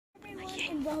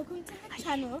and welcome to the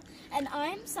channel, and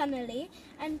I'm Sonali,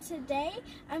 and today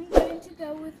I'm going to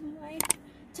go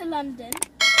to London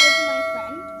with my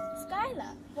friend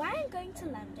Skylar. Why I'm going to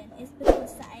London is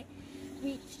because I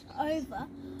reached over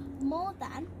more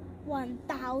than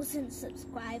 1,000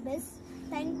 subscribers.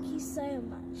 Thank you so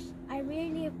much. I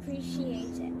really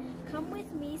appreciate it. Come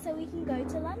with me so we can go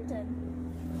to London.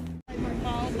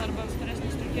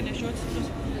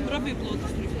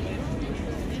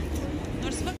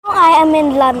 I am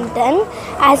in London,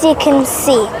 as you can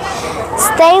see.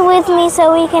 Stay with me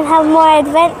so we can have more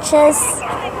adventures.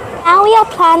 Now we are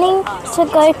planning to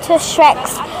go to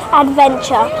Shrek's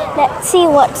Adventure. Let's see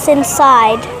what's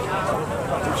inside.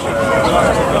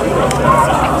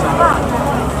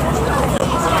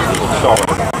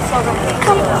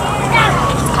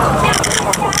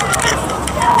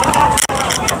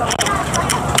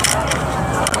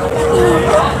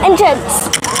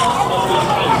 Entrance.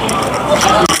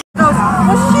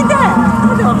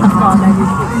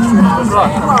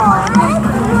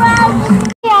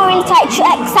 We are inside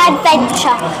Shrek's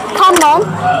Adventure. Come on.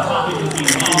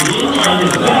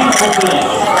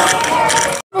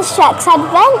 The Shrek's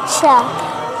Adventure.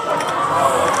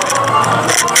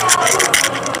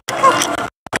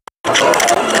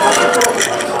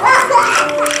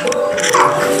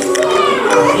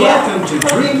 Welcome to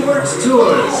DreamWorks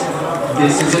Tours.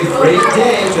 This is a great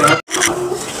day to have.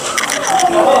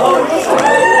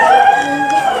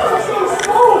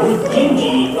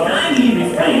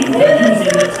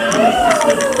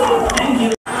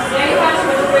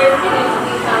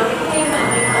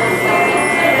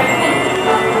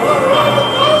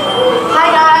 Hi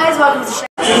guys, welcome to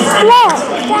Look,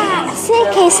 that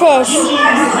suitcases.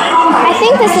 I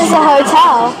think this is a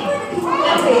hotel.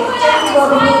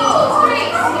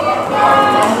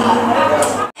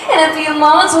 In a few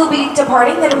moments we'll be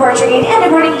departing the departure gate and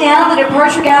departing down the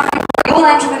departure gallery. You will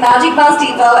enter the Magic Bus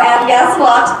Depot and guess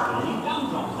what?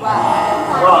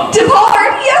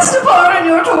 Depart! Yes, depart on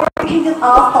your tour to the kingdom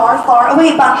of far, far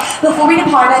away. But before we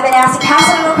depart, I've been asked to pass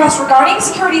on a request regarding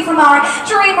security from our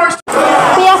DreamWorks.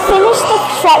 We have finished the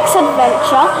Shrek's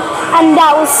Adventure, and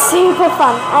that was super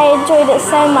fun. I enjoyed it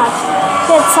so much.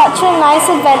 We had such a nice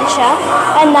adventure,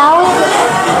 and now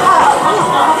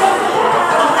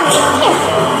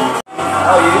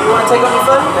Oh, you want to take on your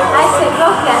phone? I said,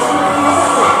 look,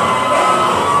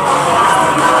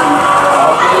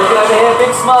 Look over here,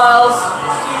 big smiles.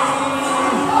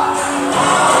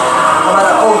 How about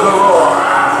an overall?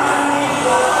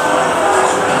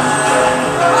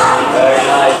 Very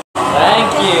nice.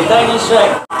 Thank you,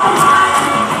 Shrek.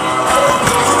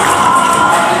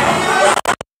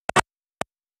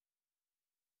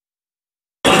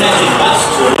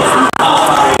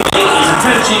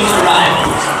 Approaching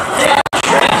arrival.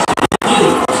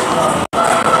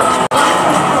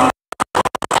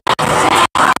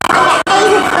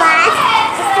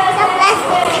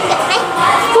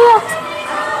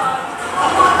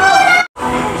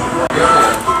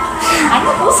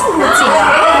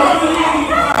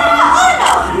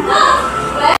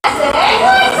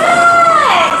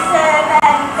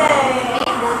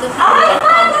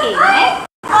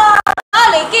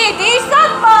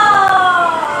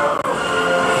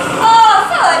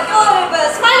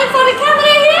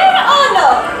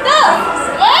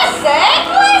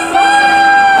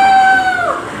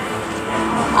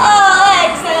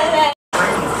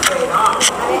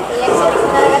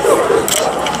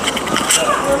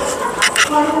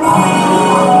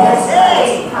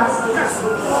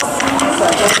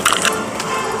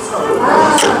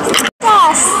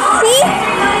 see?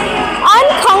 I'm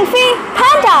Kung Fu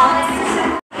Panda.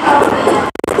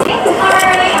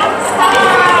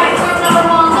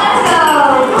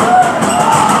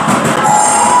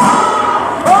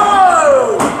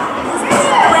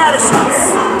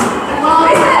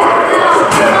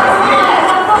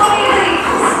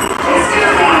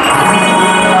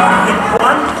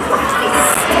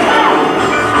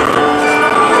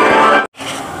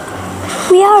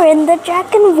 We are in the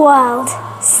dragon world.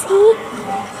 See?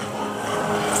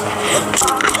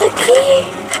 Okay.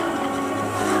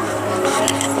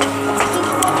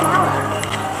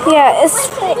 Yeah, it's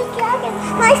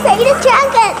My favorite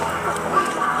dragon.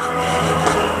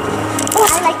 Oh,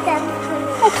 I like them.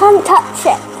 I can't touch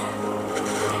it.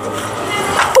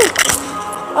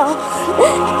 Oh.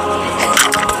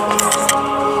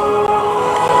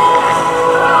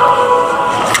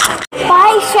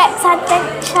 Bye, Shrek's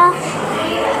Adventure.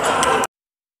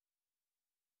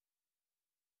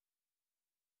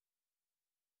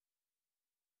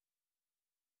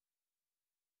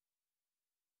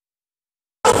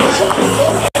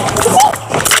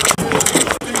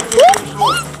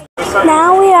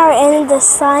 Now we are are in the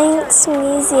Science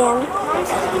Museum.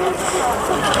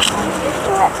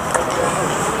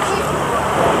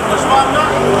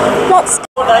 Let's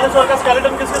go.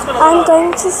 I'm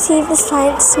going to see the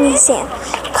Science Museum.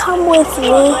 Come with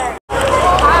me.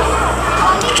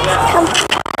 Come.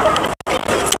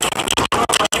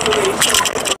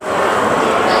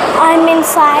 I'm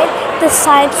inside the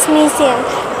Science Museum.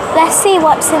 Let's see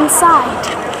what's inside.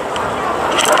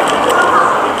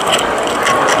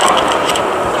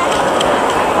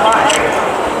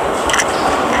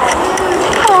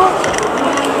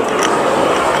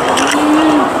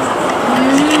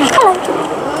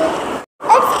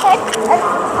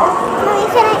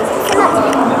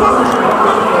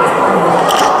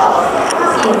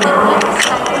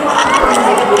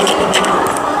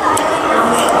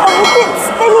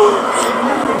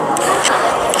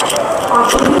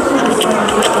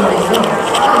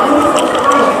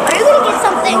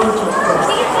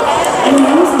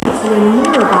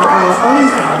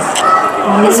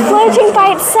 It's floating by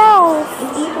itself.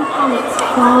 Even planets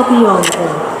far beyond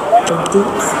Earth in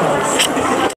deep space.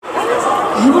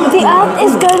 The Earth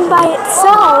is going by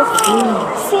itself.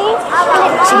 See? And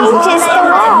it changes the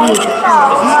way.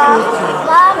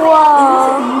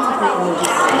 Whoa.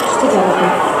 Together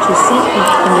to set up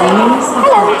the many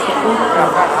satellites that will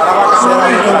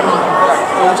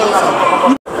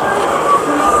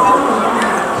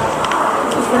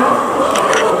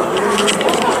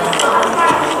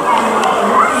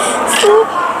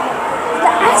The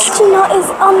astronaut is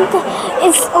on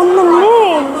the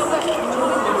moon.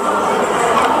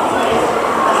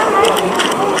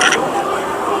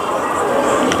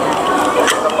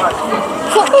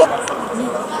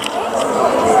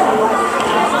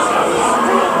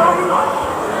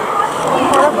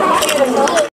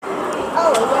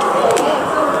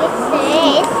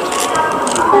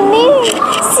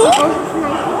 See?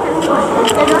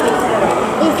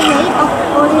 It's made of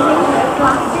polymer,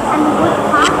 plastic and wood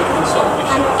parts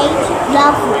and ancient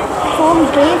love formed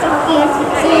billions of years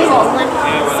ago when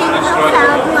single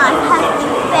cloud life has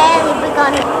barely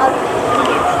begun on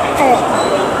Earth.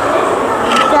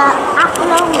 The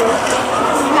Apollo moon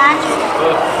landed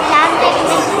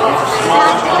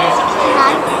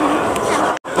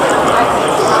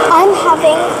I'm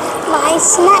having my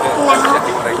snack now.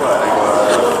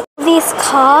 These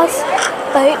cars,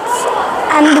 boats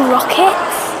and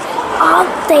rockets,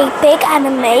 aren't they big and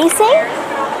amazing?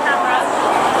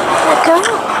 Look at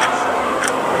them.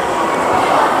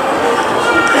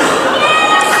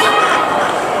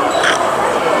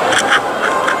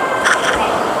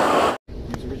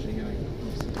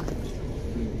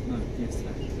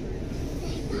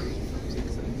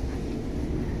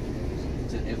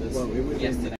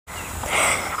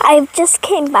 I've just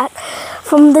came back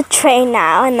from the train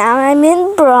now, and now I'm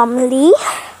in Bromley,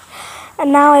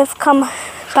 and now I've come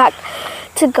back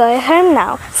to go home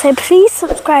now. So please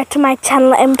subscribe to my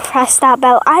channel and press that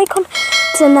bell icon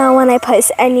to know when I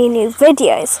post any new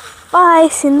videos. Bye,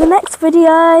 see you in the next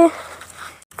video.